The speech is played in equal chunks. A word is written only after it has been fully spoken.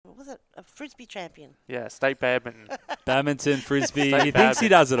Frisbee champion. Yeah, state badminton. Badminton, Frisbee. He thinks he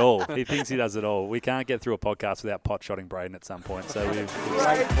does it all. He thinks he does it all. We can't get through a podcast without pot-shotting Braden at some point. So we've three-pointer,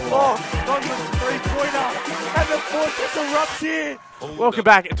 and the Fortress erupts here. Welcome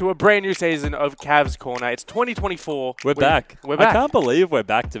back to a brand new season of Cavs Corner. It's 2024. We're back. We're back. I can't believe we're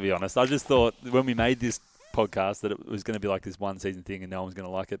back, to be honest. I just thought when we made this podcast that it was going to be like this one season thing and no one's going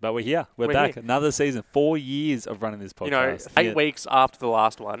to like it. But we're here. We're back. Here. Another season. 4 years of running this podcast. 8 weeks after the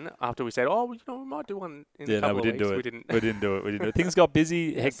last one, after we said, we might do one in a couple of weeks. We didn't do it. Things got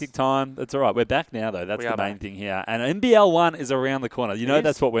busy, hectic time. That's all right. We're back now, though. That's the main thing here. And NBL 1 is around the corner.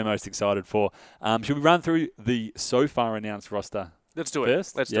 That's what we're most excited for. Should we run through the so far announced roster? Let's do it.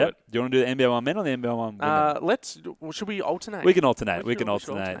 First? Let's do it. Do you want to do the NBL 1 men or the NBL 1 women? Should we alternate? We can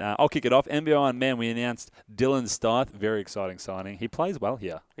alternate. I'll kick it off. NBL 1 men, we announced Dylan Stith. Very exciting signing. He plays well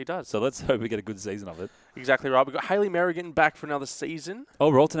here. He does. So let's hope we get a good season of it. Exactly right. We've got Haley Merrigan back for another season.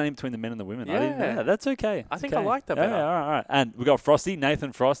 Oh, we're alternating between the men and the women. Yeah. I didn't know that. That's okay. I think I like that better. Yeah, all right. And we've got Frosty.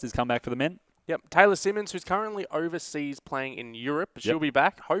 Nathan Frost has come back for the men. Yep. Taylor Simmons, who's currently overseas playing in Europe. She'll be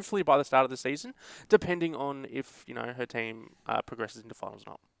back, hopefully, by the start of the season, depending on if, her team progresses into finals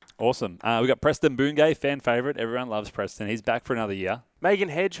or not. Awesome. We've got Preston Boongay, fan favourite. Everyone loves Preston. He's back for another year. Megan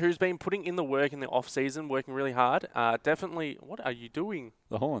Hedge, who's been putting in the work in the off-season, working really hard. Definitely, what are you doing?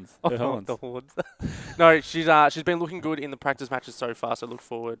 The Horns. The Horns. No, she's been looking good in the practice matches so far, so look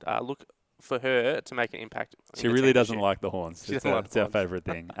for her to make an impact. She really doesn't like the Horns. It's our favourite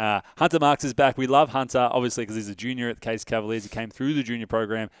thing. Hunter Marks is back. We love Hunter, obviously, because he's a junior at the Case Cavaliers. He came through the junior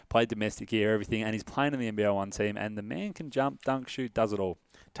program, played domestic here, everything, and he's playing in the NBL 1 team, and the man can jump, dunk, shoot, does it all.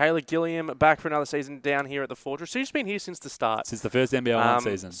 Taylor Gilliam back for another season down here at the Fortress. She's been here since the start. Since the first NBL 1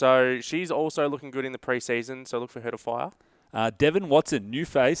 season. So she's also looking good in the preseason, so look for her to fire. Devin Watson, new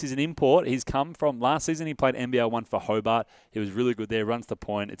face. He's an import. He's come from last season. He played NBL 1 for Hobart. He was really good there, runs the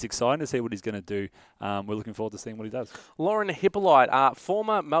point. It's exciting to see what he's going to do. We're looking forward to seeing what he does. Lauren Hippolyte,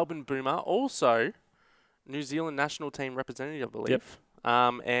 former Melbourne Boomer, also New Zealand national team representative, I believe.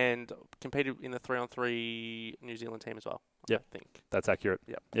 Yep. And competed in the 3-on-3 New Zealand team as well. Yep. I think. That's accurate.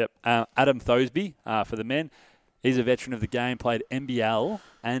 Yep. Adam Thosby for the men. He's a veteran of the game, played NBL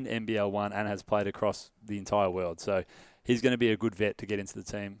and NBL 1 and has played across the entire world. So he's going to be a good vet to get into the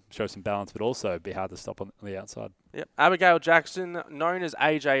team, show some balance, but also be hard to stop on the outside. Yep. Abigail Jackson, known as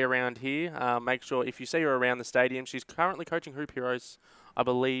AJ around here. Make sure if you see her around the stadium, she's currently coaching Hoop Heroes, I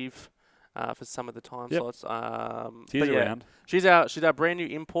believe, for some of the time slots. She's around. She's our brand new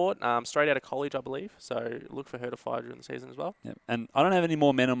import, straight out of college, I believe. So look for her to fire during the season as well. Yep. And I don't have any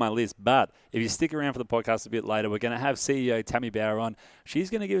more men on my list, but if you stick around for the podcast a bit later, we're going to have CEO Tammy Bauer on. She's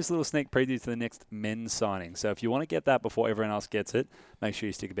going to give us a little sneak preview to the next men's signing. So if you want to get that before everyone else gets it, make sure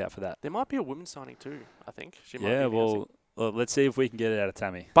you stick about for that. There might be a women's signing too, I think. Well, let's see if we can get it out of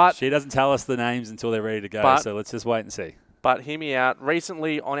Tammy. But she doesn't tell us the names until they're ready to go, so let's just wait and see. But hear me out.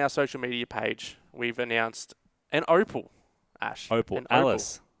 Recently, on our social media page, we've announced an opal, Ash.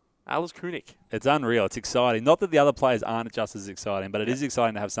 Alice. Alice Kunik. It's unreal. It's exciting. Not that the other players aren't just as exciting, but it is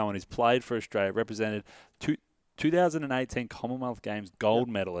exciting to have someone who's played for Australia, represented 2018 Commonwealth Games gold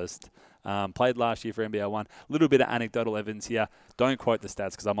medalist, played last year for NBL 1. A little bit of anecdotal evidence here. Don't quote the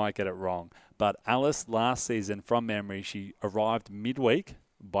stats because I might get it wrong. But Alice, last season, from memory, she arrived midweek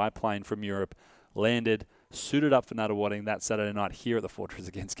by plane from Europe, landed, suited up for Nuttawading that Saturday night here at the Fortress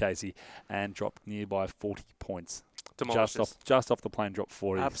against Casey, and dropped nearby 40 points. Just off the plane, dropped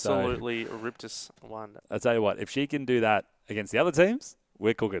 40. Absolutely ripped us one. I'll tell you what, if she can do that against the other teams,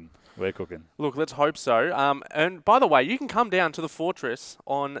 we're cooking. Look, let's hope so. And by the way, you can come down to the Fortress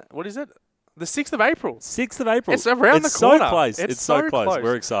on, what is it? The 6th of April. 6th of April. It's around the corner. So close. It's so close.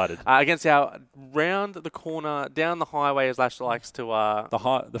 We're excited. Against our round the corner, down the highway, as Lash likes to...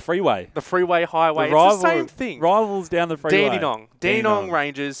 the freeway. The freeway highway. It's the same thing. Rivals down the freeway. Dandenong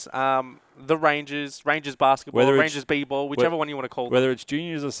Rangers. The Rangers basketball, Rangers b-ball, whichever one you want to call them. Whether it's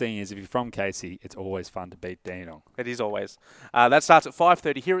juniors or seniors, if you're from Casey, it's always fun to beat Dandenong. It is always. That starts at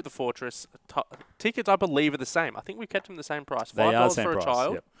 5:30 here at the Fortress. Tickets, I believe, are the same. I think we've kept them the same price. $5 for a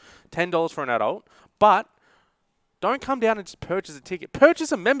child, $10 for an adult. But don't come down and just purchase a ticket.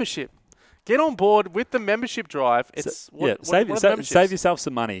 Purchase a membership. Get on board with the membership drive. Save yourself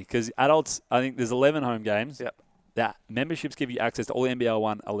some money because adults, I think there's 11 home games. Yep. That memberships give you access to all the NBL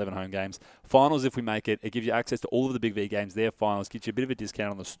 1 11 home games, Finals, if we make it, it gives you access to all of the Big V games. Their finals gets you a bit of a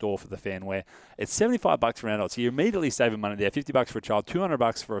discount on the store for the fan wear. It's $75 for an adult, so you're immediately saving money there. $50 for a child,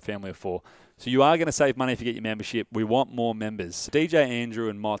 $200 for a family of 4. So you are going to save money if you get your membership. We want more members. DJ Andrew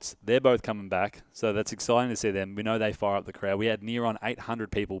and Motts, they're both coming back, so that's exciting to see them. We know they fire up the crowd. We had near on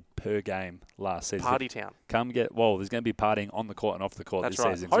 800 people per game last season. Party town. There's going to be partying on the court and off the court this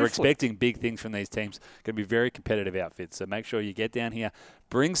season. So we're expecting big things from these teams. Going to be very competitive outfits. So make sure you get down here,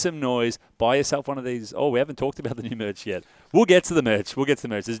 bring some noise, buy yourself one of these. Oh, we haven't talked about the new merch yet. We'll get to the merch.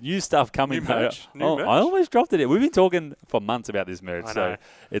 There's new stuff coming. New merch? I almost dropped it here. We've been talking for months about this merch, so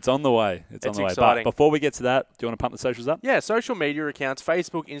it's on the way. It's on the way. But before we get to that, do you want to pump the socials up? Yeah, social media accounts,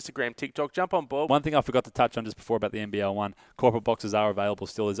 Facebook, Instagram, TikTok. Jump on board. One thing I forgot to touch on just before about the NBL one, corporate boxes are available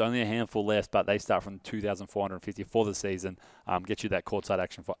still. There's only a handful left, but they start from $2,450 for the season. Get you that courtside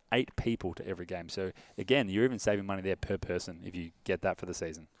action for 8 people to every game. So, again, you're even saving money there per person if you get that for the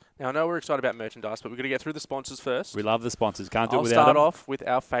season. Now, I know we're excited about merchandise, but we've got to get through the sponsors first. We love the sponsors. Can't do it without I'll them. start off with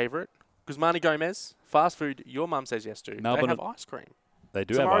our favourite, Guzmani Gomez, fast food your mum says yes to. Melbourne, they have ice cream. They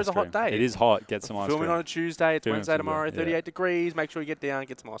do have ice cream. Tomorrow's a hot day. It is hot. Get some ice cream. Filming on a Tuesday. It's Wednesday tomorrow. 38 degrees. Make sure you get down and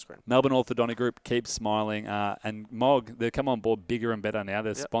get some ice cream. Melbourne Orthodontic Group keeps smiling. And MOG, they've come on board bigger and better now.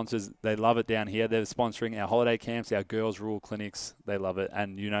 They're sponsors. They love it down here. They're sponsoring our holiday camps, our girls' rural clinics. They love it.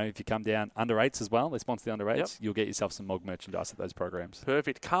 And, if you come down under 8s as well, they sponsor the under 8s, you'll get yourself some MOG merchandise at those programs.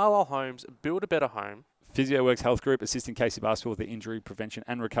 Perfect. Carlisle Homes, build a better home. PhysioWorks Health Group, assisting Casey Basketball with the injury prevention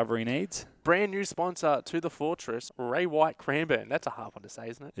and recovery needs. Brand new sponsor to the Fortress, Ray White Cranbourne. That's a hard one to say,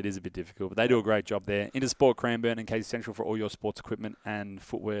 isn't it? It is a bit difficult, but they do a great job there. Intersport Cranbourne and Casey Central for all your sports equipment and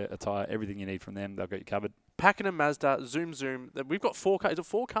footwear, attire, everything you need from them. They'll get you covered. Pakenham Mazda, Zoom. We've got 4 cars. Is it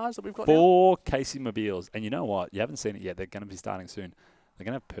 4 cars that we've got 4 Casey Mobiles. And you know what? You haven't seen it yet. They're going to be starting soon. They're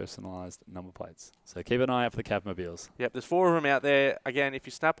going to have personalised number plates. So keep an eye out for the Cav Mobiles. Yep, there's 4 of them out there. Again, if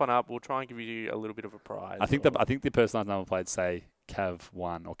you snap one up, we'll try and give you a little bit of a prize. I think the personalised number plates say Cav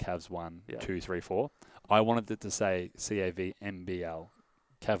 1 or Cavs 1, 2, 3, 4. I wanted it to say CAVMBL,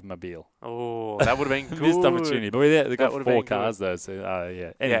 Cav Mobile. Oh, that would have been good. Missed opportunity. But they've got 4 cars though. So,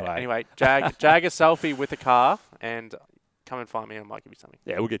 Anyway, jag a selfie with a car and come and find me. I might give you something.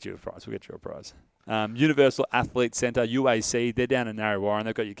 Yeah, we'll get you a prize. Universal Athlete Centre, UAC, they're down in Narrowwarra and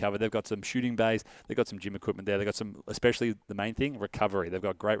they've got you covered. They've got some shooting bays. They've got some gym equipment there. They've got some, especially the main thing, recovery. They've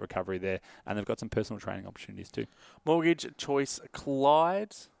got great recovery there. And they've got some personal training opportunities too. Mortgage Choice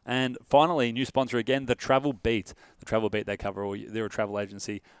Clyde. And finally, new sponsor again, the Travel Beat. The Travel Beat, they cover all. They're a travel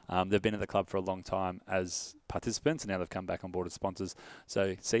agency. They've been at the club for a long time as participants, and now they've come back on board as sponsors.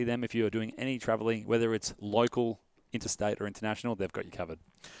 So see them if you're doing any travelling, whether it's local, interstate, or international, they've got you covered.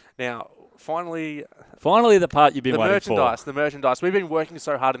 Now, finally, the part you've been waiting for. The merchandise. We've been working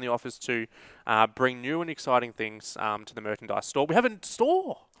so hard in the office to bring new and exciting things to the merchandise store. We have a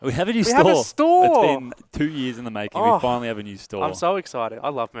store. We have a new store. It's been 2 years in the making. We finally have a new store. I'm so excited. I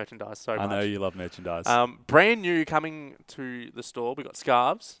love merchandise so much. I know you love merchandise. Brand new coming to the store. We've got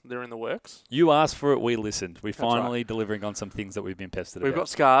scarves. They're in the works. You asked for it. We listened. We're finally delivering on some things that we've been pestered about. We've got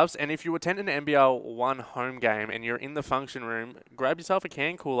scarves. And if you attend an NBL 1 home game and you're in the function room, grab yourself a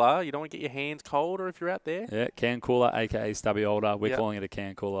can cooler. You don't want to get your hands cold, or if you're out there. Yeah, can cooler, a.k.a. Stubby Older. We're calling it a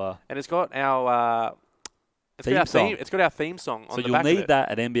can cooler. And it's got our... It's got our theme song on the back of it. So you'll need that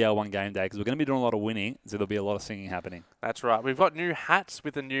at NBL 1 game day because we're going to be doing a lot of winning, so there'll be a lot of singing happening. That's right. We've got new hats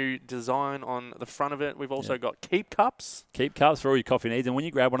with a new design on the front of it. We've also got keep cups. Keep cups for all your coffee needs. And when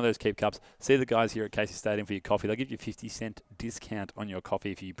you grab one of those keep cups, see the guys here at Casey Stadium for your coffee. They'll give you a 50-cent discount on your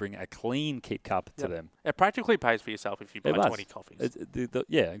coffee if you bring a clean keep cup to them. It practically pays for yourself if you buy 20 coffees.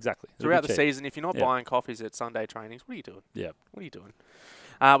 Exactly. Throughout the season, if you're not buying coffees at Sunday trainings, what are you doing? Yeah. What are you doing?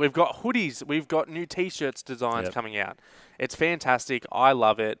 We've got hoodies. We've got new T-shirts designs coming out. It's fantastic. I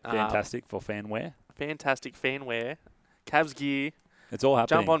love it. Fantastic for fan wear. Fantastic fan wear. Cavs gear. It's all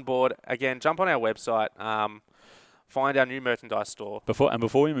happening. Jump on board. Again, jump on our website. Find our new merchandise store. Before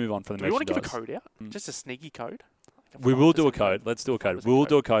we move on from the merchandise. Do we want to give a code out? Just a sneaky code? We will do a code. Let's do a code. We will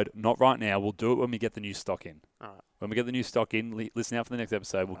do a code. Not right now. We'll do it when we get the new stock in. All right. When we get the new stock in, listen out for the next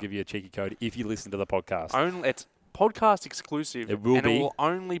episode. We'll give you a cheeky code if you listen to the podcast. It's podcast exclusive. It will be. It will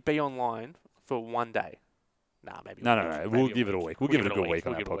only be online for 1 day. Maybe. No. We'll give it a week. We'll give it a good week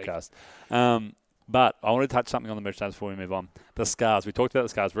on our podcast. But I want to touch something on the merchandise before we move on. The scarves. We talked about the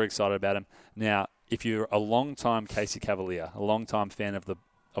scarves. We're excited about them. Now, if you're a long-time Casey Cavalier, a long-time fan of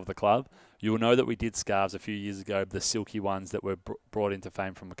the club, you will know that we did scarves a few years ago, the silky ones that were brought into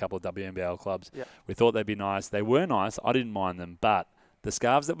fame from a couple of WNBL clubs. Yep. We thought they'd be nice. They were nice. I didn't mind them. But the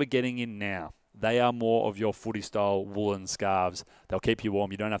scarves that we're getting in now, they are more of your footy-style woolen scarves. They'll keep you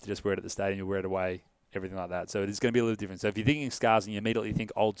warm. You don't have to just wear it at the stadium. You'll wear it away everything like that. So it is going to be a little different. So if you're thinking scarves and you immediately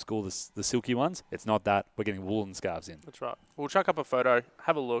think old school, the silky ones, it's not that. We're getting woolen scarves in. That's right. We'll chuck up a photo,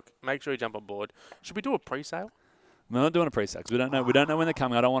 have a look, make sure you jump on board. Should we do a pre-sale? We're not doing a pre-sale because we don't know. We don't know when they're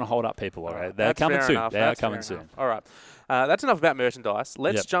coming. I don't want to hold up people. All right, they're coming soon. They are coming soon. All right, that's enough about merchandise.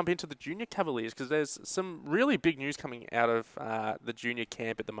 Let's jump into the Junior Cavaliers because there's some really big news coming out of the junior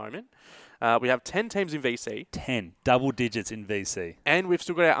camp at the moment. We have 10 teams in VC. 10 double digits in VC, and we've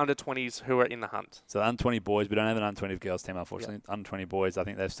still got our under 20s who are in the hunt. So the under 20 boys, we don't have an under 20 girls team, unfortunately. Under 20 boys, I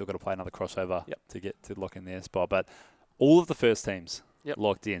think they've still got to play another crossover to get to lock in their spot. But all of the first teams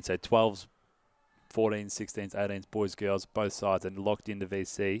locked in. So 12s. 14s, 16s, 18s, boys, girls, both sides, and locked into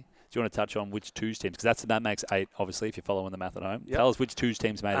VC. Do you want to touch on which twos teams? Because that makes 8, obviously, if you're following the math at home. Tell us which twos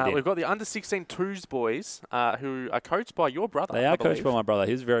teams made it in. We've got the under 16 twos boys who are coached by your brother. They are coached by my brother.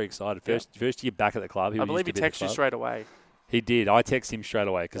 He's very excited. First year back at the club. I believe he texted you straight away. He did. I texted him straight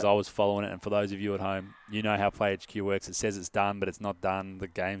away because I was following it. And for those of you at home, you know how Play HQ works. It says it's done, but it's not done. The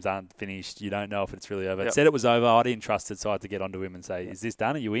games aren't finished. You don't know if it's really over. It said it was over. I didn't trust it, so I had to get onto him and say, is this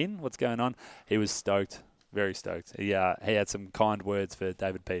done? Are you in? What's going on? He was stoked. Very stoked. He had some kind words for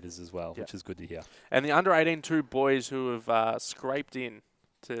David Peters as well, which is good to hear. And the under 18 two boys who have scraped in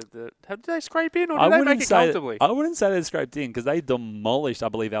to the... Did they scrape in or did they make it comfortably? I wouldn't say they scraped in because they demolished, I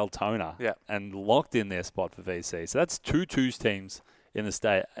believe, Altona and locked in their spot for VC. So that's 2 twos teams in the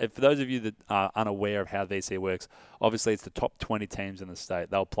state. For those of you that are unaware of how VC works, obviously it's the top 20 teams in the state.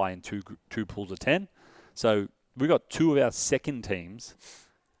 They'll play in two pools of 10. So we've got 2 of our second teams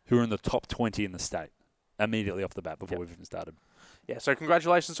who are in the top 20 in the state. Immediately off the bat before we've even started. Yeah, so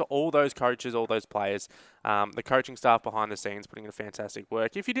congratulations to all those coaches, all those players, the coaching staff behind the scenes putting in fantastic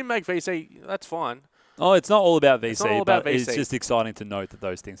work. If you didn't make VC, that's fine. Oh, it's not all about VC, it's just exciting to note that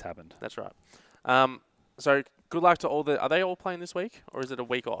those things happened. That's right. So good luck to all the... Are they all playing this week or is it a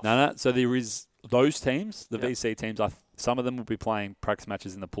week off? No. So there is those teams, the VC teams, some of them will be playing practice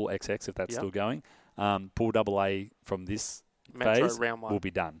matches in the Pool XX if that's still going. Pool AA from this phase round 1 will be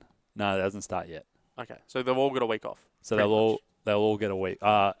done. No, it doesn't start yet. Okay, so they've all got a week off. So they'll all get a week,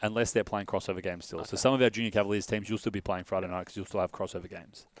 unless they're playing crossover games still. Okay. So some of our Junior Cavaliers teams, you'll still be playing Friday night because you'll still have crossover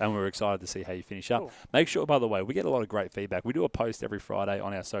games. And we're excited to see how you finish up. Cool. Make sure, by the way, we get a lot of great feedback. We do a post every Friday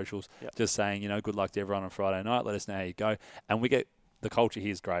on our socials just saying, good luck to everyone on Friday night. Let us know how you go. And we get... The culture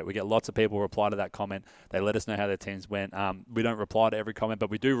here is great. We get lots of people reply to that comment. They let us know how their teams went. We don't reply to every comment,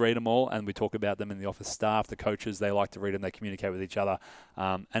 but we do read them all, and we talk about them in the office staff. The coaches, they like to read them. They communicate with each other.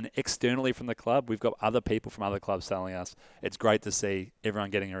 And externally from the club, we've got other people from other clubs telling us it's great to see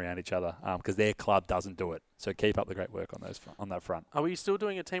everyone getting around each other because their club doesn't do it. So keep up the great work on that front. Are we still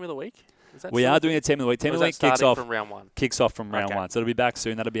doing a team of the week? We are doing a team of the week. Team of the week kicks off from round 1. Kicks off from round 1. So it'll be back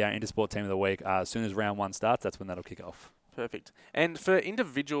soon. That'll be our Intersport team of the week. As soon as round 1 starts, that's when that'll kick off. Perfect. And for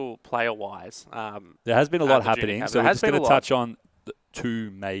individual player-wise... there has been a lot happening, so we're just going to touch on the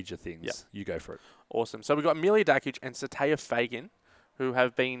 2 major things. Yep. You go for it. Awesome. So we've got Amelia Dakic and Sataya Fagan, who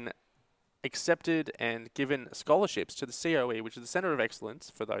have been accepted and given scholarships to the COE, which is the Centre of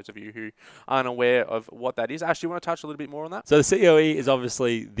Excellence, for those of you who aren't aware of what that is. Ash, do you want to touch a little bit more on that? So the COE is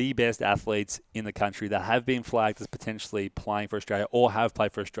obviously the best athletes in the country that have been flagged as potentially playing for Australia or have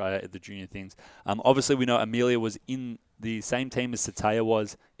played for Australia at the junior things. Obviously, we know Amelia was in the same team as Sataya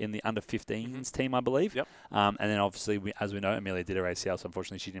was in the under-15s team, I believe. Yep. And then obviously, as we know, Amelia did her ACL, so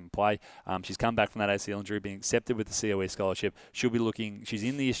unfortunately she didn't play. She's come back from that ACL injury, being accepted with the COE scholarship. She'll be looking, she's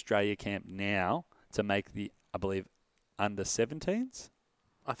in the Australia camp now to make the, I believe, under-17s?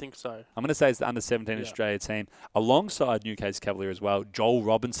 I think so. I'm going to say it's the under-17 Australia team, alongside Newcastle Cavalier as well. Joel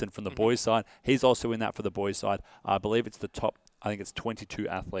Robinson from the boys' side. He's also in that for the boys' side. I believe it's the top, I think it's 22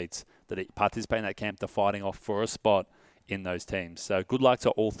 athletes that participate in that camp. They're fighting off for a spot in those teams. So good luck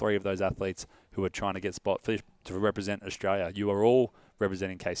to all 3 of those athletes who are trying to get spot to represent Australia. You are all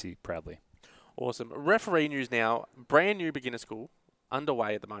representing Casey proudly. Awesome. Referee news now. Brand new beginner school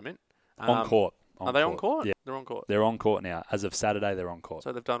underway at the moment. On court. Are they on court? Yeah. They're on court. They're on court now. As of Saturday, they're on court.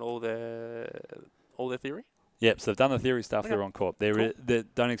 So they've done all their theory? Yep, so they've done the theory stuff. They're on court. They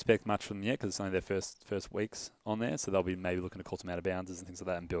don't expect much from them yet because it's only their first weeks on there. So they'll be maybe looking to call some out of bounders and things like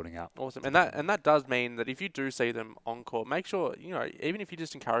that and building up. Awesome. And that does mean that if you do see them on court, make sure, even if you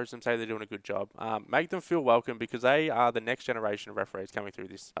just encourage them, say they're doing a good job, make them feel welcome because they are the next generation of referees coming through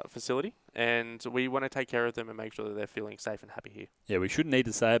this facility. And we want to take care of them and make sure that they're feeling safe and happy here. Yeah, we shouldn't need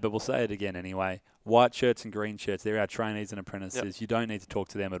to say it, but we'll say it again anyway. White shirts and green shirts, they're our trainees and apprentices. Yep. You don't need to talk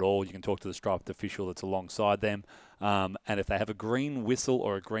to them at all. You can talk to the striped official that's alongside them. And if they have a green whistle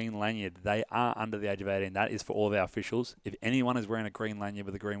or a green lanyard, they are under the age of 18. That is for all of our officials. If anyone is wearing a green lanyard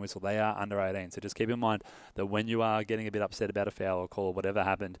with a green whistle, they are under 18. So just keep in mind that when you are getting a bit upset about a foul or call or whatever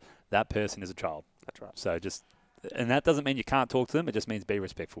happened, that person is a child. That's right. So and that doesn't mean you can't talk to them. It just means be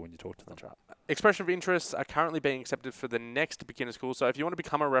respectful when you talk to them. That's right. Expression of interests are currently being accepted for the next beginner school. So if you want to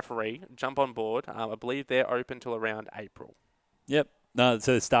become a referee, jump on board. I believe they're open till around April. Yep. No,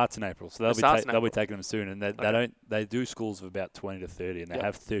 so it starts in April. So they'll be taking them soon, and they do schools of about 20 to 30, and they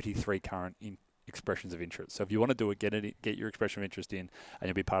have 33 current expressions of interest. So if you want to do it, get your expression of interest in, and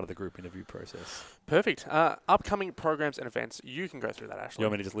you'll be part of the group interview process. Perfect. Upcoming programs and events. You can go through that, Ashley. You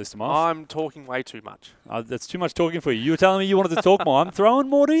want me to just list them off? I'm talking way too much. That's too much talking for you. You were telling me you wanted to talk more. I'm throwing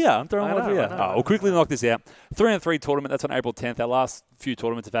more to you. We'll quickly knock this out. 3-on-3 tournament. That's on April 10th. Our last few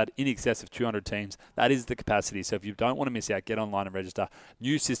tournaments have had in excess of 200 teams. That is the capacity. So if you don't want to miss out, get online and register.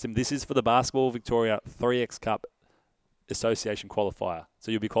 New system. This is for the Basketball Victoria 3X Cup Association qualifier.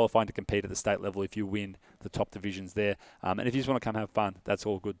 So you'll be qualifying to compete at the state level if you win the top divisions there. And if you just want to come have fun, that's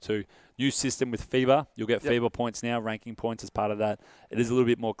all good too. New system with FIBA. You'll get FIBA points now, ranking points as part of that. It is a little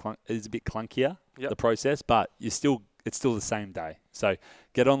bit more it is a bit clunkier, the process, but it's still the same day. So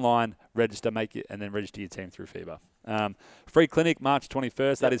get online, register, and then register your team through FIBA. Free clinic, March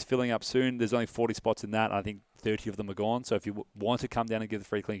 21st. That is filling up soon. There's only 40 spots in that. I think 30 of them are gone. So if you want to come down and give the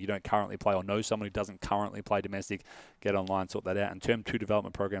free clinic, you don't currently play or know someone who doesn't currently play domestic, get online, sort that out. And Term 2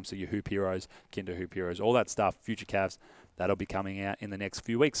 development programs, so your Hoop Heroes, Kinder Hoop Heroes, all that stuff, Future Cavs, that'll be coming out in the next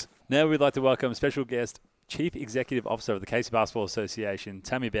few weeks. Now we'd like to welcome special guest, Chief Executive Officer of the Casey Basketball Association,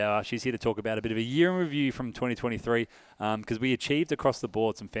 Tammy Bauer. She's here to talk about a bit of a year in review from 2023 because we achieved across the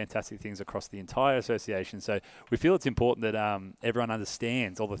board some fantastic things across the entire association. So we feel it's important that everyone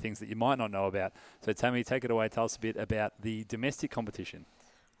understands all the things that you might not know about. So Tammy, take it away. Tell us a bit about the domestic competition.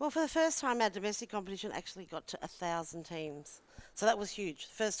 Well, for the first time, our domestic competition actually got to 1,000 teams. So that was huge.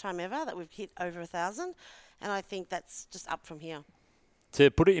 First time ever that we've hit over 1,000. And I think that's just up from here. To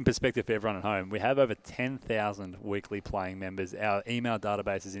put it in perspective for everyone at home, we have over 10,000 weekly playing members. Our email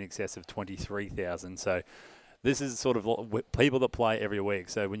database is in excess of 23,000. So this is sort of people that play every week.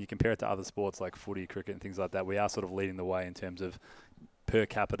 So when you compare it to other sports like footy, cricket and things like that, we are sort of leading the way in terms of per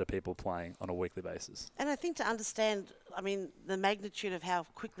capita people playing on a weekly basis. And I think to understand, the magnitude of how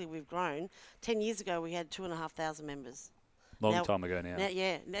quickly we've grown, 10 years ago we had 2,500 members. Long time ago now.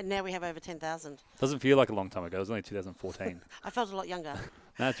 Now we have over 10,000. Doesn't feel like a long time ago. It was only 2014. I felt a lot younger.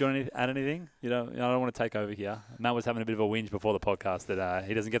 Matt, do you want to add anything? I don't want to take over here. Matt was having a bit of a whinge before the podcast that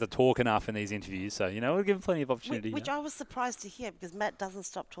he doesn't get to talk enough in these interviews. So, we'll give him plenty of opportunity. Which I was surprised to hear because Matt doesn't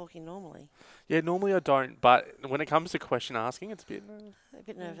stop talking normally. Yeah, normally I don't. But when it comes to question asking, it's a bit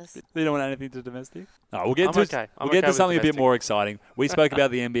nervous. You don't want anything to domestic? No, we'll get I'm to okay something a bit more exciting. We spoke about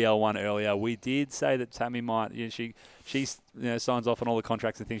the NBL one earlier. We did say that Tammy might, she signs off on all the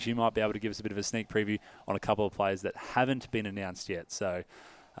contracts and things. She might be able to give us a bit of a sneak preview on a couple of players that haven't been announced yet. So,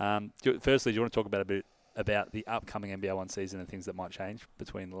 firstly, do you want to talk about a bit about the upcoming NBL one season and things that might change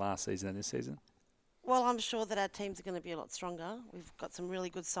between the last season and this season? Well, I'm sure that our teams are going to be a lot stronger. We've got some really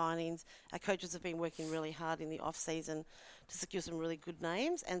good signings. Our coaches have been working really hard in the off-season to secure some really good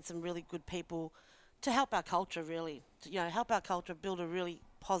names and some really good people to help our culture, really. Help our culture build a really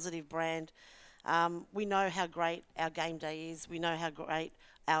positive brand. We know how great our game day is. We know how great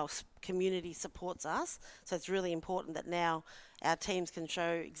our community supports us. So it's really important that now our teams can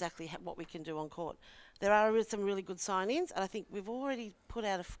show exactly what we can do on court. There are some really good signings, and I think we've already put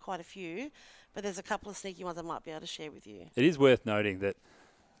out quite a few, but there's a couple of sneaky ones I might be able to share with you. It is worth noting that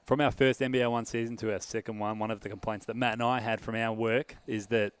from our first NBL 1 season to our second one of the complaints that Matt and I had from our work is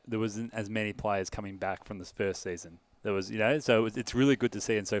that there wasn't as many players coming back from this first season. There was, so it's really good to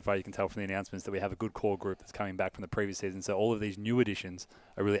see, and so far you can tell from the announcements that we have a good core group that's coming back from the previous season. So all of these new additions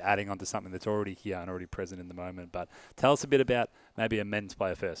are really adding on to something that's already here and already present in the moment. But tell us a bit about maybe a men's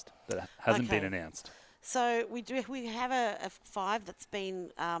player first that hasn't been announced. So we have a 5 that's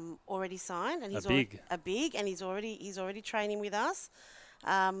been already signed, and he's and he's already training with us.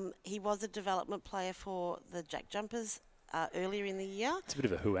 He was a development player for the Jack Jumpers earlier in the year. It's a bit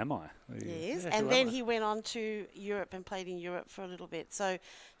of a who am I? Yes, and then he went on to Europe and played in Europe for a little bit. So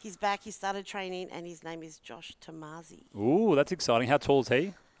he's back, he started training, and his name is Josh Tamasi. Ooh, that's exciting. How tall is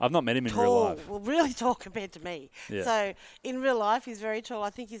he? I've not met him in real life. Well, really tall compared to me. Yeah. So in real life, he's very tall.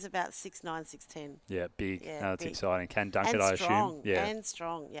 I think he's about 6'9", 6'10". Yeah, big. Yeah, that's big. Exciting. Can dunk and it, I strong, assume. Yeah, and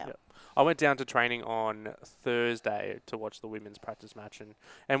strong. Yeah. Yep. I went down to training on Thursday to watch the women's practice match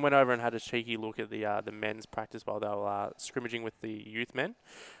and went over and had a cheeky look at the men's practice while they were scrimmaging with the youth men.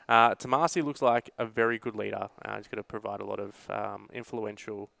 Tamasi looks like a very good leader. He's going to provide a lot of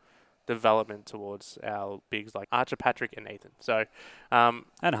influential development towards our bigs like Archer, Patrick, and Nathan. So, and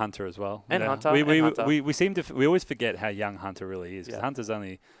Hunter as well. And Hunter. We always forget how young Hunter really is. Because Hunter's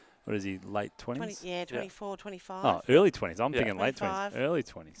only, what is he, late 20s? 24, 25. Oh, early 20s. I'm thinking late 25. 20s. Early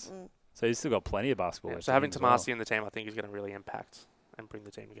 20s. So he's still got plenty of basketball. So having Tamasi in the team, I think, is going to really impact and bring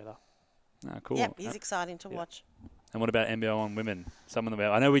the team together. Cool. Yep, he's exciting to watch. And what about NBL on women? Some of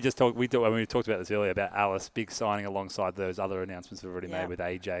them. I know we talked about this earlier about Alice, big signing alongside those other announcements we've already made with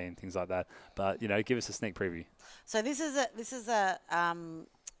AJ and things like that. But give us a sneak preview. So this is a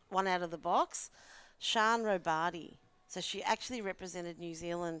one out of the box. Sian Robardi. So she actually represented New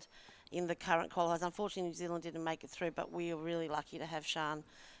Zealand in the current qualifiers. Unfortunately, New Zealand didn't make it through, but we are really lucky to have Sian.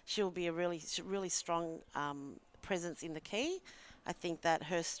 She'll be a really strong presence in the key. I think that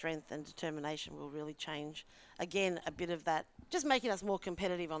her strength and determination will really change. Again, a bit of that, just making us more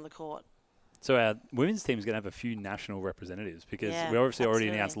competitive on the court. So our women's team is going to have a few national representatives because we obviously already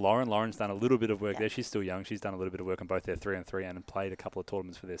announced Lauren. Lauren's done a little bit of work there. She's still young. She's done a little bit of work on both their 3-on-3 and played a couple of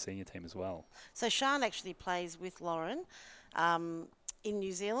tournaments for their senior team as well. So Sian actually plays with Lauren in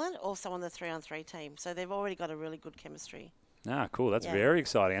New Zealand, also on the 3-on-3 team. So they've already got a really good chemistry. Cool. That's very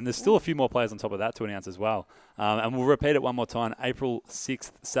exciting. And there's still a few more players on top of that to announce as well. And we'll repeat it one more time. April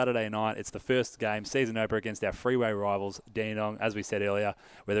 6th, Saturday night. It's the first game, season opener against our freeway rivals, Dandenong. As we said earlier,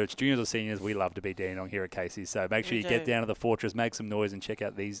 whether it's juniors or seniors, we love to beat Dandenong here at Casey. So make sure you get down to the Fortress, make some noise, and check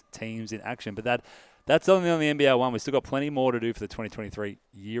out these teams in action. But that's only on the NBL one. We've still got plenty more to do for the 2023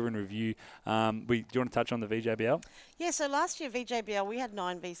 year in review. Do you want to touch on the VJBL? Yeah, so last year, VJBL, we had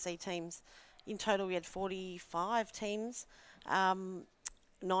 9 VC teams. In total, we had 45 teams. 9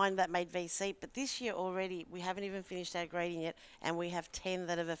 that made VC, but this year already we haven't even finished our grading yet, and we have 10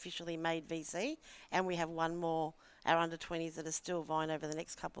 that have officially made VC, and we have 1 more, our under 20s, that are still vying over the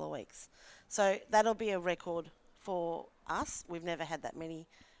next couple of weeks. So that'll be a record for us. We've never had that many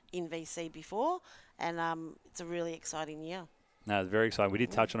in VC before, and it's a really exciting year. No, it's very exciting. We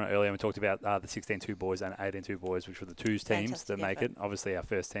did touch on it earlier. We talked about the 16-2 boys and 18-2 boys, which were the 2s teams that make it. Obviously, our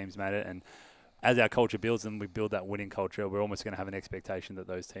first teams made it, and as our culture builds and we build that winning culture, we're almost going to have an expectation that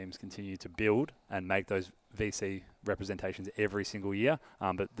those teams continue to build and make those VC representations every single year.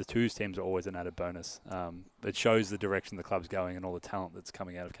 But the 2s teams are always an added bonus. It shows the direction the club's going and all the talent that's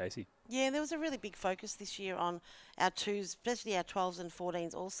coming out of Casey. Yeah, there was a really big focus this year on our 2s, especially our 12s and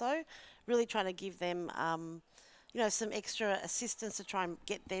 14s also, really trying to give them some extra assistance to try and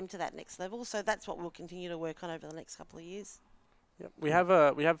get them to that next level. So that's what we'll continue to work on over the next couple of years. Yep. We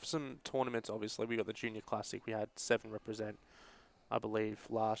have some tournaments, obviously. We got the Junior Classic. We had 7 represent, I believe,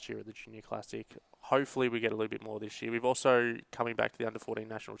 last year at the Junior Classic. Hopefully we get a little bit more this year. We've also coming back to the Under-14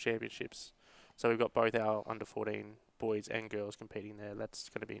 National Championships. So we've got both our Under-14 boys and girls competing there. That's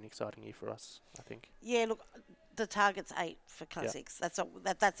going to be an exciting year for us, I think. Yeah, look, the target's 8 for Classics. Yep.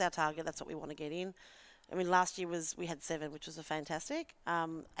 That's our target. That's what we want to get in. I mean, last year we had 7, which was a fantastic.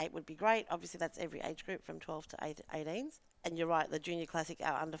 8 would be great. Obviously, that's every age group from 12 to 18s. And you're right, the Junior Classic,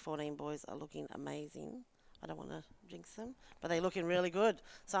 our under-14 boys are looking amazing. I don't want to jinx them, but they're looking really good.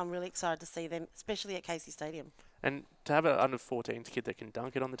 So I'm really excited to see them, especially at Casey Stadium. And to have an under-14s kid that can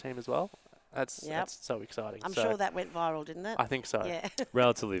dunk it on the team as well, that's so exciting. I'm sure that went viral, didn't it? I think so. Yeah.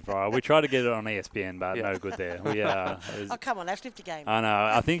 Relatively viral. We tried to get it on ESPN, but no good there. Oh, come on, Ash, lift your game. I know.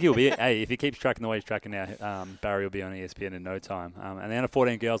 I think he'll be, if he keeps tracking the way he's tracking now, Barry will be on ESPN in no time. And the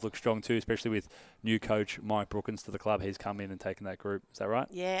under-14 girls look strong too, especially with new coach Mike Brookins to the club. He's come in and taken that group. Is that right?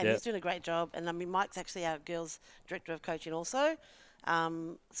 Yeah, and he's doing a great job. And I mean, Mike's actually our girls' director of coaching also.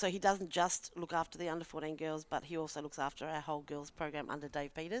 So he doesn't just look after the under-14 girls, but he also looks after our whole girls program under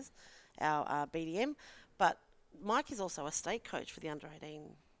Dave Peters, our BDM. But Mike is also a state coach for the under-18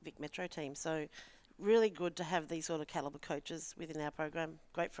 Vic Metro team. So really good to have these sort of calibre coaches within our program.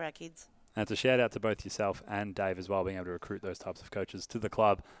 Great for our kids. And it's a shout out to both yourself and Dave as well, being able to recruit those types of coaches to the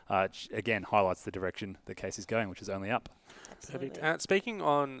club. Again, highlights the direction the case is going, which is only up. Absolutely. Perfect. Speaking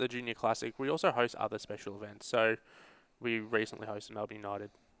on the Junior Classic, we also host other special events. So we recently hosted Melbourne United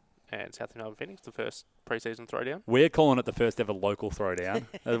and South Melbourne Phoenix, the first pre-season throwdown. We're calling it the first ever local throwdown.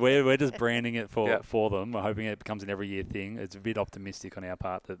 we're just branding it for them. We're hoping it becomes an every year thing. It's a bit optimistic on our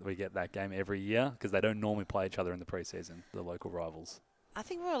part that we get that game every year because they don't normally play each other in the pre-season, the local rivals. I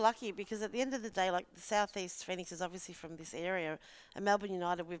think we were lucky because at the end of the day, like the Southeast Phoenix is obviously from this area, and Melbourne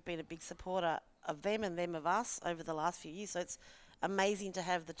United, we've been a big supporter of them and them of us over the last few years. So it's amazing to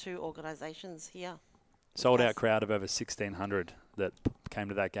have the two organisations here. Sold out crowd of over 1,600 that came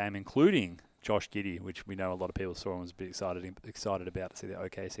to that game, including Josh Giddey, which we know a lot of people saw and was a bit excited about to see the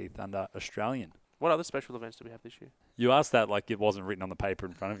OKC Thunder Australian. What other special events do we have this year? You asked that like it wasn't written on the paper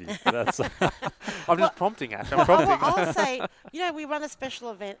in front of you. That's I'm just prompting, Ash. I'm prompting. I'll say, we run a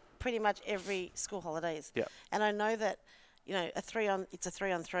special event pretty much every school holidays. Yeah. And I know that, it's a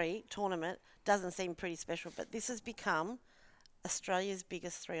 3-on-3 tournament. Doesn't seem pretty special, but this has become Australia's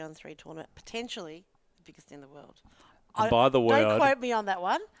biggest 3-on-3 tournament, potentially the biggest in the world. And by the word, don't quote me on that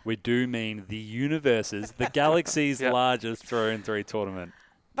one. We do mean the universe's, the galaxy's largest 3-on-3 tournament.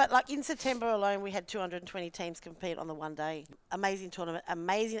 But like in September alone, we had 220 teams compete on the one day. Amazing tournament,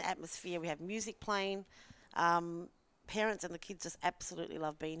 amazing atmosphere. We have music playing. Parents and the kids just absolutely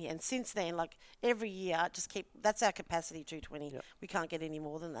love being here. And since then, like every year, that's our capacity, 220. Yep. We can't get any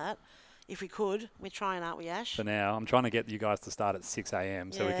more than that. If we could, we're trying, aren't we, Ash? For now, I'm trying to get you guys to start at 6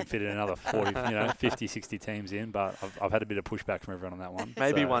 a.m. so we can fit in another 40, 50, 60 teams in. But I've had a bit of pushback from everyone on that one.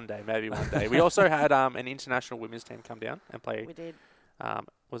 Maybe one day. We also had an international women's team come down and play. We did.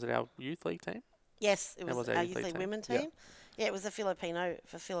 Was it our youth league team? Yes, it was our youth league women team. Yeah, it was a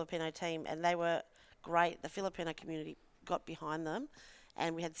Filipino team, and they were great. The Filipino community got behind them.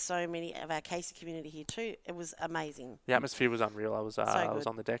 And we had so many of our Casey community here too. It was amazing. The atmosphere was unreal. I was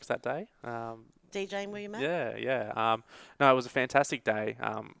on the decks that day. DJing, were you, Matt? Yeah. No, it was a fantastic day.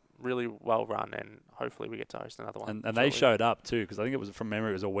 Really well run, and hopefully we get to host another one. And they showed up too, because I think it was, from memory,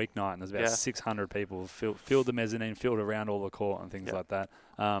 it was a weeknight, and there's about 600 people filled the mezzanine, filled around all the court and things like that.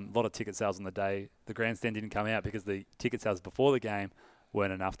 A lot of ticket sales on the day. The grandstand didn't come out because the ticket sales before the game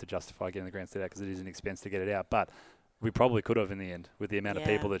weren't enough to justify getting the grandstand out, because it is an expense to get it out. But we probably could have in the end, with the amount of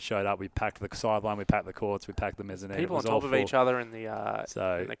people that showed up. We packed the sideline, we packed the courts, we packed the mezzanine. People on top of each other in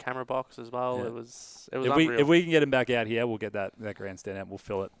the camera box as well. Yeah. It was unreal. If we can get them back out here, we'll get that grandstand out. We'll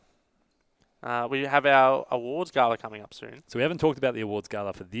fill it. We have our awards gala coming up soon. So we haven't talked about the awards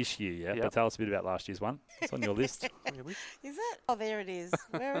gala for this year yet, but tell us a bit about last year's one. It's on your list. Is it? Oh, there it is.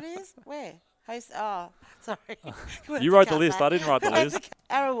 Where it is? Where? Host. Oh, sorry. You wrote the list. I didn't write the list.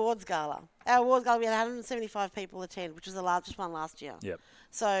 Our awards gala. We had 175 people attend, which was the largest one last year. Yep.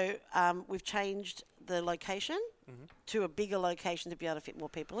 So we've changed the location to a bigger location to be able to fit more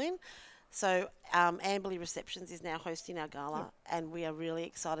people in. So Amberley Receptions is now hosting our gala, and we are really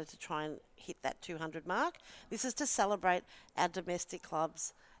excited to try and hit that 200 mark. This is to celebrate our domestic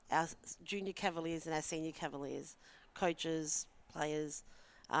clubs, our junior Cavaliers and our senior Cavaliers, coaches, players.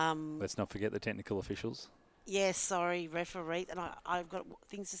 Let's not forget the technical officials. Yes, sorry, referees, and I've got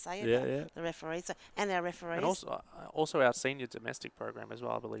things to say about the referees and our referees. And also our senior domestic program as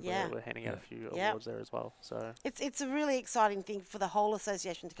well. I believe we're handing out a few awards there as well. So it's a really exciting thing for the whole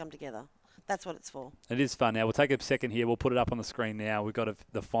association to come together. That's what it's for. It is fun. Now, we'll take a second here. We'll put it up on the screen now. We've got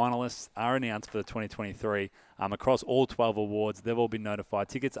the finalists are announced for the 2023 across all 12 awards. They've all been notified.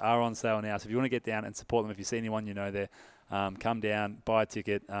 Tickets are on sale now. So if you want to get down and support them, if you see anyone you know there, come down, buy a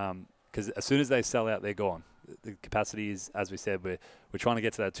ticket, because as soon as they sell out, they're gone. The capacity is, as we said, we're trying to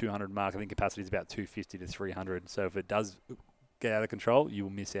get to that 200 mark. I think capacity is about 250 to 300. So if it does get out of control, you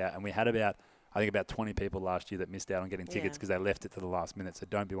will miss out. And we had about 20 people last year that missed out on getting tickets because they left it to the last minute. So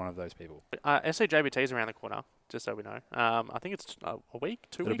don't be one of those people. SCJBT is around the corner, just so we know. I think it's a week,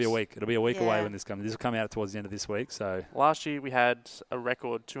 2 weeks? It'll be a week. It'll be a week away when this comes. This will come out towards the end of this week. So last year we had a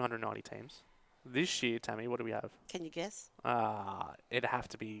record 290 teams. This year, Tammy, what do we have? Can you guess? It'd have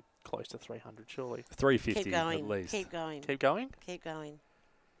to be close to 300, surely. 350 at least. Keep going. Keep going? Keep going.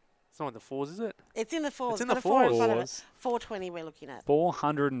 It's not in the fours, is it? It's in the fours. It's in the fours. 420 we're looking at.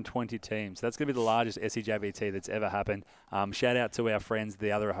 420 teams. That's going to be the largest SCJBT that's ever happened. Shout out to our friends,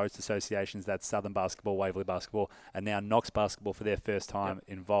 the other host associations. That's Southern Basketball, Waverley Basketball, and now Knox Basketball for their first time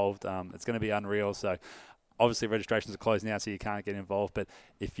involved. It's going to be unreal. So obviously, registrations are closed now, so you can't get involved. But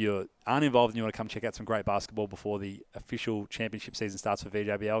if you aren't involved and you want to come check out some great basketball before the official championship season starts for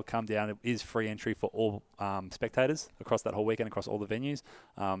VJBL, come down. It is free entry for all spectators across that whole weekend, across all the venues.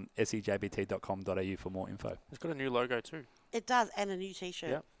 secjbt.com.au for more info. It's got a new logo too. It does, and a new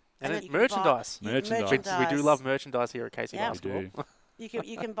T-shirt. Yep. And merchandise. Merchandise. We do love merchandise here at Casey Basketball. We do.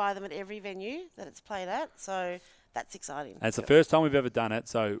 You can buy them at every venue that it's played at, so that's exciting. And it's the first time we've ever done it,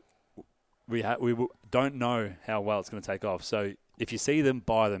 so we don't know how well it's going to take off. So if you see them,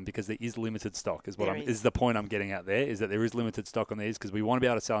 buy them, because there is limited stock. Is the point I'm getting at there, is that there is limited stock on these, because we want to be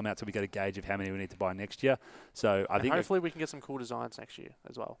able to sell them out, so we get a gauge of how many we need to buy next year. So I think hopefully we can get some cool designs next year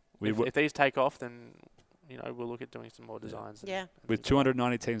as well. If these take off, then we'll look at doing some more designs. With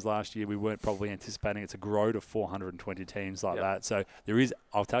 290 teams last year, we weren't probably anticipating it to grow to 420 teams like that. So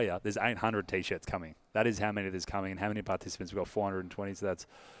I'll tell you, there's 800 T-shirts coming. That is how many there's coming, and how many participants. We've got 420, so that's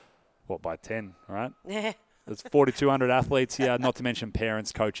by 10, right? Yeah. There's 4,200 athletes here, not to mention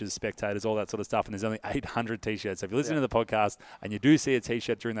parents, coaches, spectators, all that sort of stuff. And there's only 800 T-shirts. So if you listen to the podcast and you do see a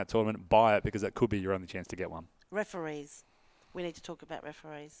T-shirt during that tournament, buy it, because that could be your only chance to get one. Referees. We need to talk about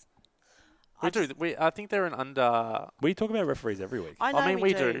referees. I think they're an under... We talk about referees every week. I mean,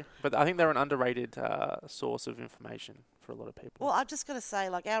 we do. But I think they're an underrated source of information for a lot of people. Well, I've just got to say,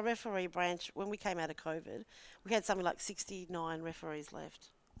 like, our referee branch, when we came out of COVID, we had something like 69 referees left.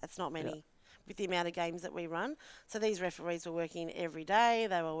 That's not many. with the amount of games that we run. So these referees were working every day.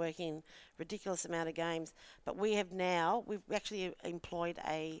 They were working ridiculous amount of games. But we've actually employed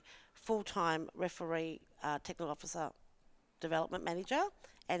a full-time referee technical officer development manager,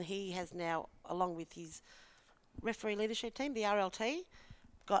 and he has now, along with his referee leadership team, the RLT,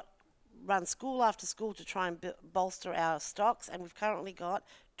 run school after school to try and bolster our stocks, and we've currently got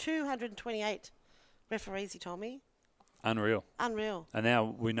 228 referees, he told me. Unreal. And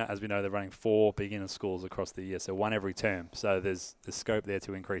now, as we know, they're running 4 beginner schools across the year, so 1 every term. So there's scope there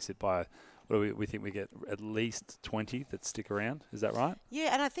to increase it by, what do we think we get at least 20 that stick around. Is that right?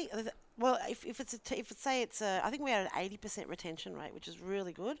 Yeah, and I think, well, I think we're at an 80% retention rate, which is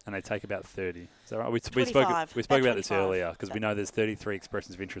really good. And they take about 30. Is that right? We spoke about 25. this earlier because we know there's 33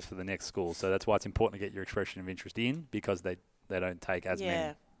 expressions of interest for the next school. So that's why it's important to get your expression of interest in, because they don't take as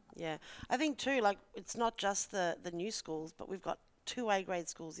many. Yeah. I think too, like, it's not just the new schools, but we've got 2 A grade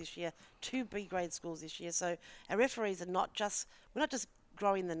schools this year, 2 B grade schools this year. So our referees we're not just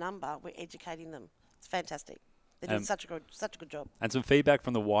growing the number, we're educating them. It's fantastic. They're doing such a good job. And some feedback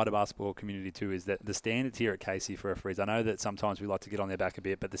from the wider basketball community too is that the standards here at Casey for referees, I know that sometimes we like to get on their back a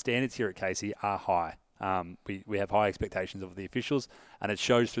bit, but the standards here at Casey are high. We have high expectations of the officials, and it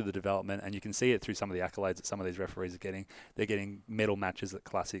shows through the development, and you can see it through some of the accolades that some of these referees are getting. They're getting medal matches at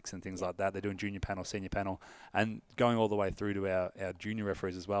classics and things like that. They're doing junior panel, senior panel, and going all the way through to our junior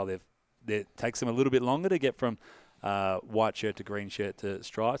referees as well. It takes them a little bit longer to get from white shirt to green shirt to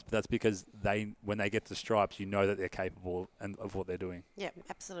stripes, but that's because when they get to stripes, you know that they're capable of what they're doing. Yeah,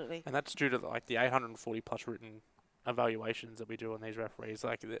 absolutely. And that's due to the 840 plus written evaluations that we do on these referees.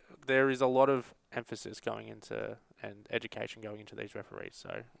 Like, there is a lot of emphasis going into and education going into these referees.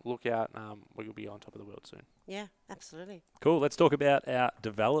 So look out. We will be on top of the world soon. Yeah, absolutely. Cool. Let's talk about our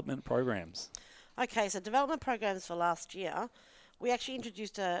development programs. Okay, so development programs for last year, we actually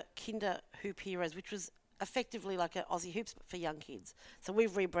introduced a Kinder Hoop Heroes, which was effectively like an Aussie Hoops but for young kids. So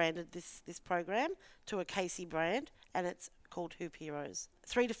we've rebranded this program to a Casey brand, and it's called Hoop Heroes.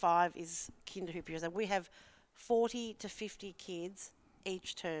 3 to 5 is Kinder Hoop Heroes, and we have 40 to 50 kids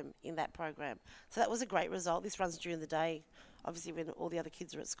each term in that program. So that was a great result. This runs during the day, obviously when all the other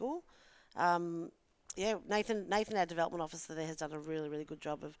kids are at school. Nathan, our development officer there, has done a really, really good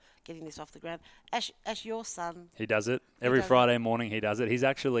job of getting this off the ground. Ash, your son. He does it. Every Friday morning he does it. He's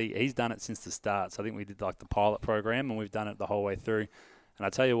done it since the start. So I think we did like the pilot program, and we've done it the whole way through. And I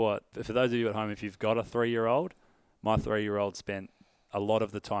tell you what, for those of you at home, if you've got a 3-year-old, my 3-year-old spent a lot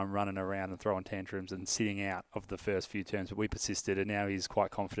of the time running around and throwing tantrums and sitting out of the first few terms, but we persisted, and now he's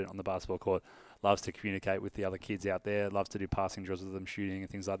quite confident on the basketball court, loves to communicate with the other kids out there, loves to do passing drills with them, shooting and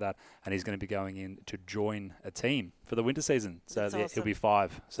things like that, and he's going to be going in to join a team for the winter season. So awesome. He'll be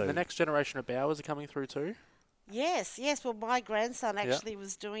 5. So the next generation of Bowers are coming through too? Yes. Well, my grandson actually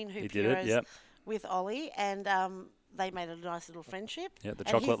was doing Hoop Heroes with Ollie, and they made a nice little friendship. Yeah, the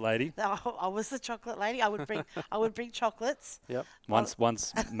chocolate lady. I was the chocolate lady. I would bring chocolates. Yep.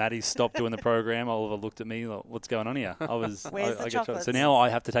 Once Maddie stopped doing the program, Oliver looked at me like, "What's going on here?" Where's the chocolates? So now I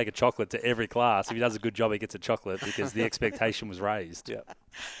have to take a chocolate to every class. If he does a good job, he gets a chocolate because the expectation was raised. Yeah.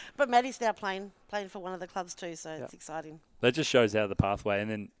 But Maddie's now playing for one of the clubs too, so it's exciting. That just shows how the pathway, and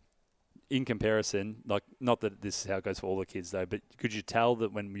then in comparison, like, not that this is how it goes for all the kids though, but could you tell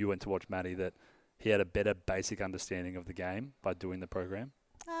that when you went to watch Maddie that he had a better basic understanding of the game by doing the program?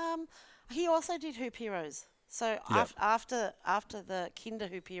 He also did Hoop Heroes. So after the Kinder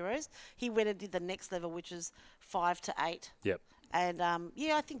Hoop Heroes, he went and did the next level, which is 5 to 8. Yep. And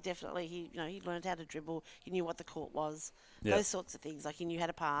I think definitely he learned how to dribble. He knew what the court was. Yep. Those sorts of things. Like, he knew how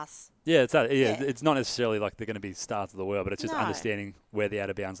to pass. Yeah, it's that. Yeah, it's not necessarily like they're going to be stars of the world, but it's just understanding where the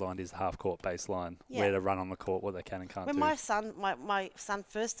out of bounds line is, the half court baseline, where to run on the court, what they can and can't do. When my son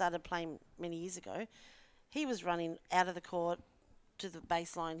first started playing many years ago, he was running out of the court to the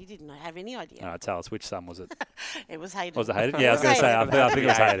baseline. He didn't have any idea. Tell us, which son was it? It was Hayden. Was it Hayden? Yeah, I was going to say, I think it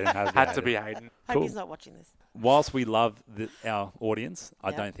was Hayden. Had to be Hayden. Hope he's not watching this. Whilst we love our audience,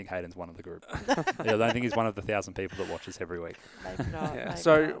 I don't think Hayden's one of the group. I don't think he's one of the 1,000 people that watch us every week. Maybe not.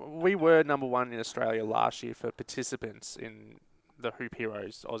 So we were number 1 in Australia last year for participants in the Hoop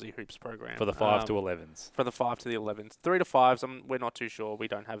Heroes Aussie Hoops program. For the 5 to 11s. For the 5 to the 11s. 3 to 5s, we're not too sure. We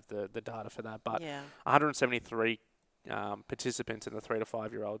don't have the data for that. But 173 participants in the 3 to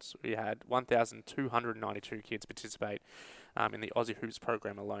 5-year-olds. We had 1,292 kids participate in the Aussie Hoops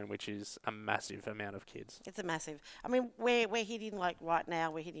program alone, which is a massive amount of kids. It's a massive. I mean, we're hitting, like, right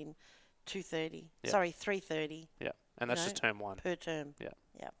now, we're hitting 230. Yeah. Sorry, 330. Yeah, and that's just term 1. Per term. Yeah.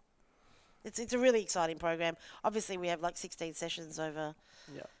 It's a really exciting program. Obviously, we have like 16 sessions over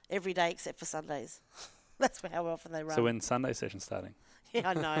every day except for Sundays. That's how often they run. So when Sunday session's starting? Yeah,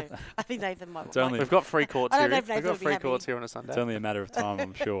 I know. I think Nathan might. We've got free courts here. We've got free courts here on a Sunday. It's only a matter of time,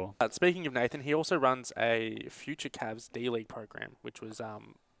 I'm sure. Speaking of Nathan, he also runs a Future Cavs D-League program, which was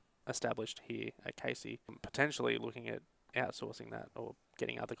established here at Casey. Potentially looking at outsourcing that or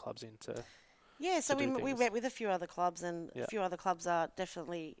getting other clubs in to. Yeah, so we met with a few other clubs, and a few other clubs are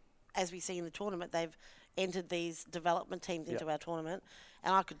definitely, as we see in the tournament, they've entered these development teams into our tournament,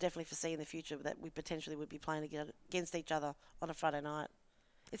 and I could definitely foresee in the future that we potentially would be playing against each other on a Friday night.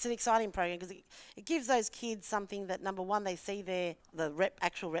 It's an exciting program because it gives those kids something that, number one, they see the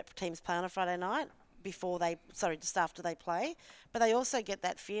actual rep teams play on a Friday night just after they play, but they also get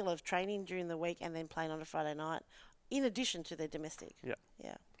that feel of training during the week and then playing on a Friday night, in addition to their domestic. Yeah.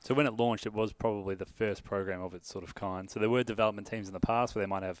 So when it launched, it was probably the first program of its sort of kind. So there were development teams in the past where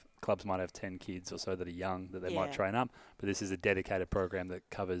clubs might have 10 kids or so that are young that they might train up. But this is a dedicated program that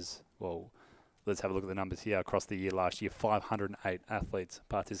covers, well, let's have a look at the numbers here. Across the year last year, 508 athletes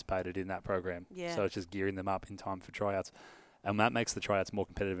participated in that program. Yeah. So it's just gearing them up in time for tryouts. And that makes the tryouts more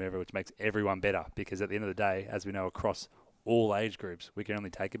competitive than ever, which makes everyone better. Because at the end of the day, as we know, across all age groups, we can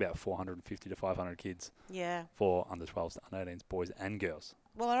only take about 450 to 500 kids for under 12s to under 18s, boys and girls.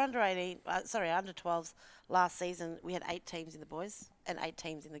 Well, our under 12s last season, we had 8 teams in the boys and 8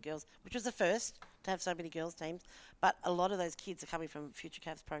 teams in the girls, which was the first to have so many girls teams. But a lot of those kids are coming from Future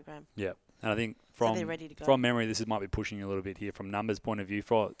Cavs program. Yeah, and I think so they're ready to go. From memory, this might be pushing you a little bit here from numbers point of view.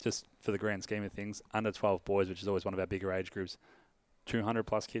 For the grand scheme of things, under 12 boys, which is always one of our bigger age groups, 200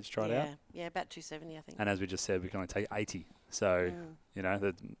 plus kids tried out. Yeah, about 270, I think. And as we just said, we can only take 80. So,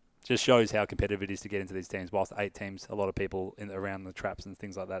 that just shows how competitive it is to get into these teams. Whilst 8 teams, a lot of people around the traps and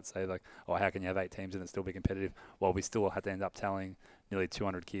things like that say, like, oh, how can you have 8 teams and it still be competitive? Well, we still had to end up telling nearly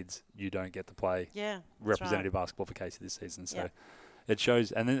 200 kids, you don't get to play representative basketball for Casey this season. So it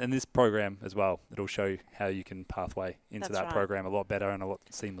shows, and this program as well, it'll show you how you can pathway into that program a lot better and a lot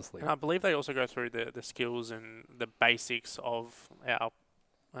seamlessly. And I believe they also go through the skills and the basics of our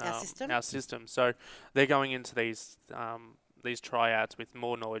system. So they're going into these tryouts with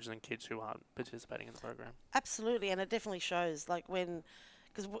more knowledge than kids who aren't participating in the program. Absolutely, and it definitely shows.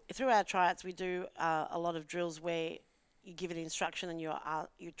 Because through our tryouts, we do a lot of drills where you give an instruction and you're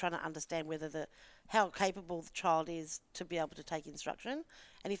trying to understand how capable the child is to be able to take instruction,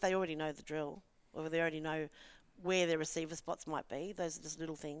 and if they already know the drill or they already know where their receiver spots might be. Those are just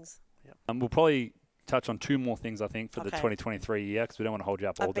little things. Yep. We'll probably touch on 2 more things, I think, for the 2023 year, because we don't want to hold you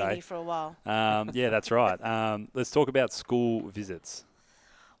up all day. I've been here for a while. Yeah, that's right. Let's talk about school visits.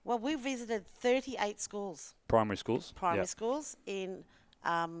 Well, we visited 38 schools. Primary schools? Primary schools in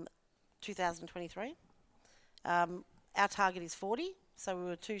 2023. Our target is 40, so we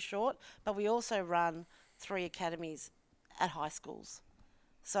were 2 short, but we also run 3 academies at high schools.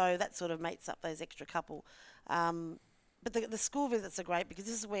 So that sort of makes up those extra couple. But the school visits are great because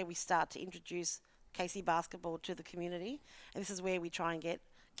this is where we start to introduce Casey basketball to the community, and this is where we try and get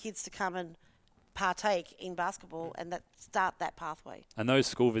kids to come and partake in basketball and start that pathway. And those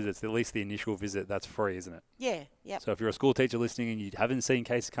school visits, at least the initial visit, that's free, isn't it? Yeah, yep. So if you're a school teacher listening and you haven't seen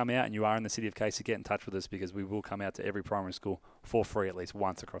Casey come out and you are in the city of Casey, get in touch with us because we will come out to every primary school for free at least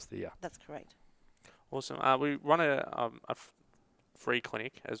once across the year. That's correct. Awesome. We run a free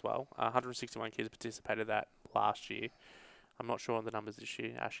clinic as well. 161 kids participated that last year. I'm not sure on the numbers this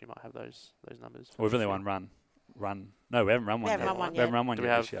year. Ashley might have those numbers. We've only run. No, we haven't run one yet. We haven't run one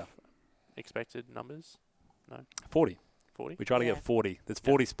yet this year. Expected numbers? No. 40. 40? We try to get 40. There's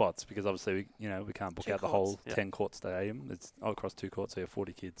 40 spots because obviously we can't book 2 out courts. the whole 10 court stadium. It's across 2 courts, so you have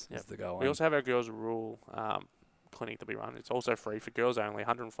 40 kids is the goal. We also have our girls' rural clinic that we run. It's also free for girls only.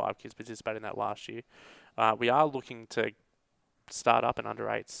 105 kids participated in that last year. We are looking to start up an under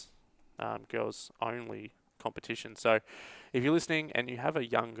 8s girls only competition. So if you're listening and you have a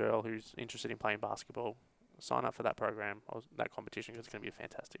young girl who's interested in playing basketball, sign up for that program or that competition because it's going to be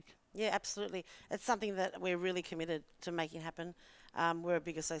fantastic. Yeah, absolutely. It's something that we're really committed to making happen. We're a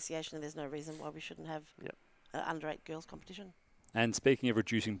big association and there's no reason why we shouldn't have an under 8 girls competition. And speaking of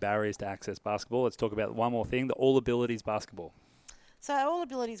reducing barriers to access basketball, let's talk about one more thing, the All Abilities basketball. So our All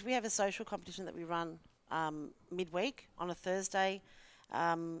Abilities, we have a social competition that we run midweek on a Thursday.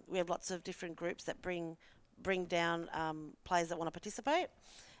 We have lots of different groups that bring down players that want to participate.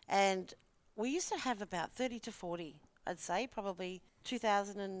 And we used to have about 30 to 40, I'd say, probably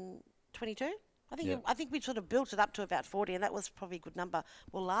 2022. I think we sort of built it up to about 40, and that was probably a good number.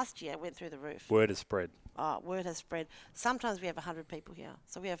 Well, last year it went through the roof. Word has spread. Word has spread. Sometimes we have 100 people here,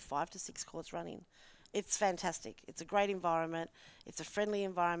 so we have 5 to 6 courts running. It's fantastic. It's a great environment. It's a friendly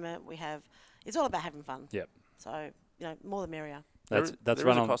environment. It's all about having fun. Yep. So, more the merrier. That's there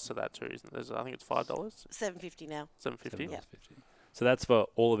run is a on cost to that too, isn't there? I think it's $5. $7.50 now. $7.50. Yeah. So that's for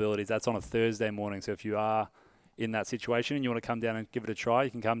all abilities. That's on a Thursday morning. So if you are in that situation and you want to come down and give it a try,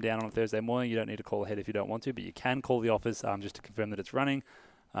 you can come down on a Thursday morning. You don't need to call ahead if you don't want to, but you can call the office just to confirm that it's running.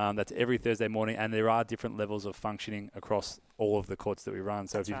 That's every Thursday morning, and there are different levels of functioning across all of the courts that we run.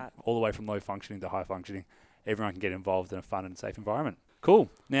 So all the way from low functioning to high functioning, everyone can get involved in a fun and safe environment.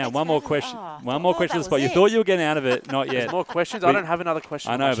 Cool. Now, one more question. One more question to the spot. You thought you were getting out of it. Not yet. There's more questions? I don't have another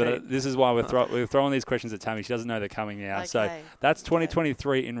question. I know, but this is why we're throwing these questions at Tammy. She doesn't know they're coming now. Okay. So that's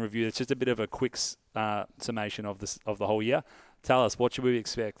 2023 in review. It's just a bit of a quick summation of the whole year. Tell us, what should we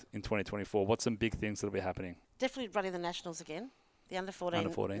expect in 2024? What's some big things that will be happening? Definitely running the Nationals again. The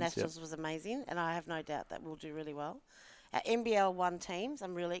Under-14 Nationals was amazing, and I have no doubt that we'll do really well. Our NBL 1 teams,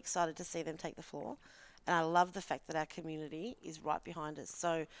 I'm really excited to see them take the floor. And I love the fact that our community is right behind us.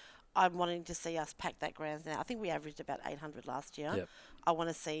 So I'm wanting to see us pack that grandstand. I think we averaged about 800 last year. Yep. I want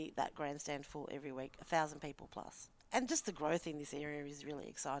to see that grandstand full every week, 1,000 people plus. And just the growth in this area is really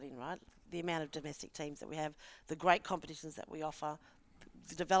exciting, right? The amount of domestic teams that we have, the great competitions that we offer,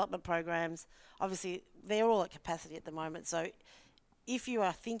 the development programs. Obviously, they're all at capacity at the moment. So if you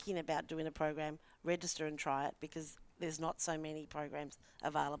are thinking about doing a program, register and try it, because there's not so many programs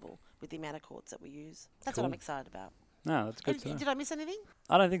available with the amount of courts that we use. That's what I'm excited about. No, that's good to know. Did I miss anything?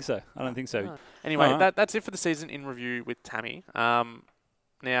 I don't think so. No. Anyway, that's it for the season in review with Tammy.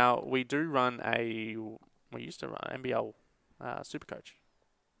 Now, we used to run NBL Supercoach.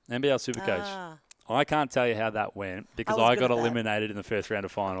 NBL Supercoach. I can't tell you how that went because I got eliminated in the first round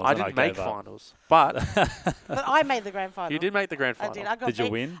of finals. I didn't make finals, but but I made the grand final. You did make the grand final. I did. Did you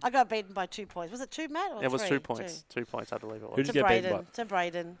win? I got beaten by 2 points. Was it 2, Matt? Or it was 2 points. 2 points, I believe it was. Who did you get beaten by? To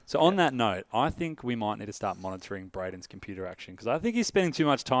Braden. So on that note, I think we might need to start monitoring Braden's computer action because I think he's spending too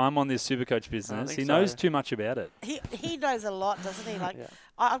much time on this Supercoach business. He knows too much about it. He knows a lot, doesn't he? Like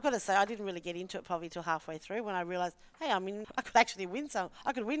I've got to say, I didn't really get into it probably till halfway through when I realised, hey, I could actually win some.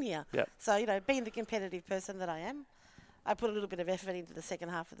 I could win here. Yep. So, being the competitive person that I am, I put a little bit of effort into the second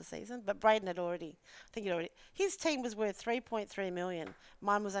half of the season. But Braden his team was worth 3.3 million.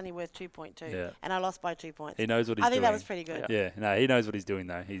 Mine was only worth 2.2. Yeah. And I lost by 2 points. He knows what he's doing. I think that was pretty good. Yeah. No, he knows what he's doing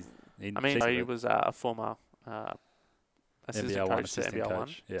though. He was a former assistant NBL coach to NBL 1.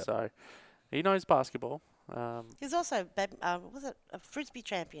 Yep. So he knows basketball. He's also was it a frisbee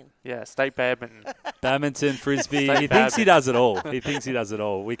champion? Yeah, state badminton. Badminton, frisbee. He thinks he does it all.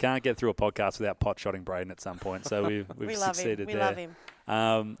 We can't get through a podcast without pot-shotting Braden at some point, so we've succeeded there. We love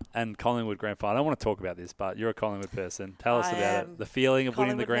him. And Collingwood grand final. I don't want to talk about this, but you're a Collingwood person. Tell us about it. The feeling of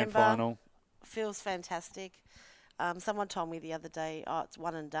winning the grand final. Feels fantastic. Someone told me the other day, it's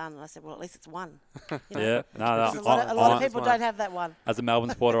one and done. And I said, well, at least it's one. Yeah. A lot of people don't have that one. As a Melbourne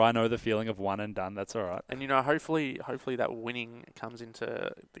supporter, I know the feeling of one and done. That's all right. And, hopefully that winning comes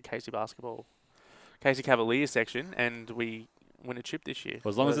into the Casey Cavaliers section and we win a chip this year. Well,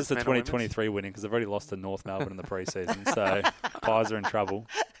 as long as it's the 2023 winning, because they've already lost to North Melbourne in the preseason, so Pies are in trouble.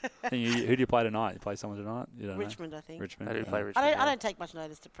 Who do you play tonight? You play someone tonight? You don't Richmond, know. I think. Richmond. I do play Richmond. I don't take much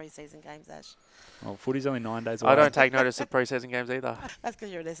notice to preseason games, Ash. Well, footy's only 9 days away. I don't take notice of preseason games either. That's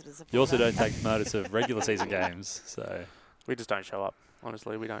because you're an Essendon supporter. You also don't take notice of regular season games, so we just don't show up.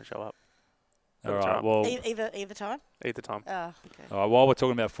 Honestly, we don't show up. All right. Well, either time. Either time. Oh, okay. All right. While we're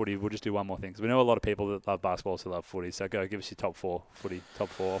talking about footy, we'll just do one more thing because we know a lot of people that love basketball also love footy. So go, give us your top 4 footy. Top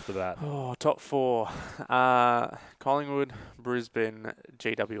 4 off the bat. Oh, top 4: Collingwood, Brisbane,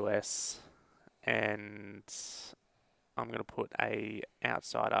 GWS, and I'm going to put a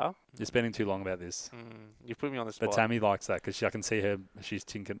outsider. You're spending too long about this. You put me on the spot. But Tammy likes that because I can see her. She's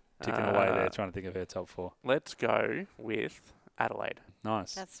ticking away there, trying to think of her top 4. Let's go with Adelaide.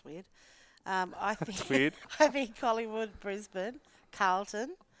 Nice. That's weird. I think That's weird. I think Collingwood, Brisbane,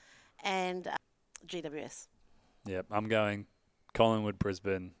 Carlton, and GWS. Yep, I'm going Collingwood,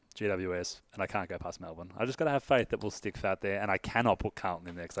 Brisbane, GWS, and I can't go past Melbourne. I just got to have faith that we'll stick fat there, and I cannot put Carlton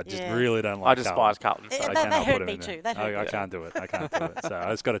in there because I just really don't like I despise Carlton. So they hurt me too. I can't do it. So I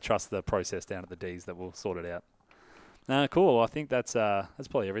just got to trust the process down at the Ds that will sort it out. Cool. I think that's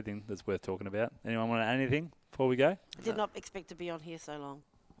probably everything that's worth talking about. Anyone want to add anything before we go? I did not expect to be on here so long.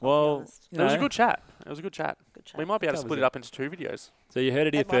 Well, it was a good chat. We might be able to split it up into 2 videos. So you heard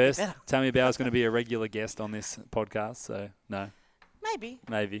it here first. Tammy Bauer's going to be a regular guest on this podcast. So no. Maybe.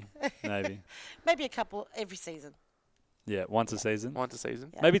 Maybe a couple every season. Yeah, once a season.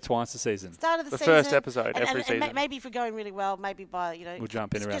 Yeah. Maybe twice a season. Start of the season. First episode every season. And maybe if we're going really well, maybe by we'll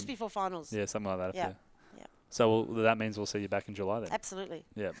jump in around just before finals. Yeah, something like that. Yeah. So that means we'll see you back in July then. Absolutely.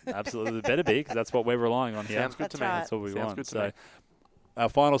 Yeah, absolutely. It better be because that's what we're relying on here. Sounds good to me. That's what we want. Good to me. Our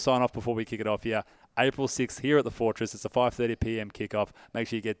final sign off before we kick it off here. April 6th here at the Fortress. It's a 5:30 p.m. kickoff. Make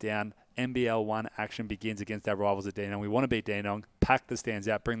sure you get down. NBL 1 action begins against our rivals at Dandenong. We want to beat Dandenong, pack the stands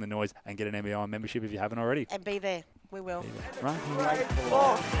out, bring the noise, and get an NBL 1 membership if you haven't already. And be there. We will. Right.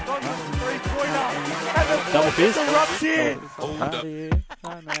 Double fist.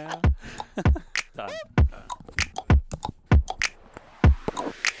 Right now. Done.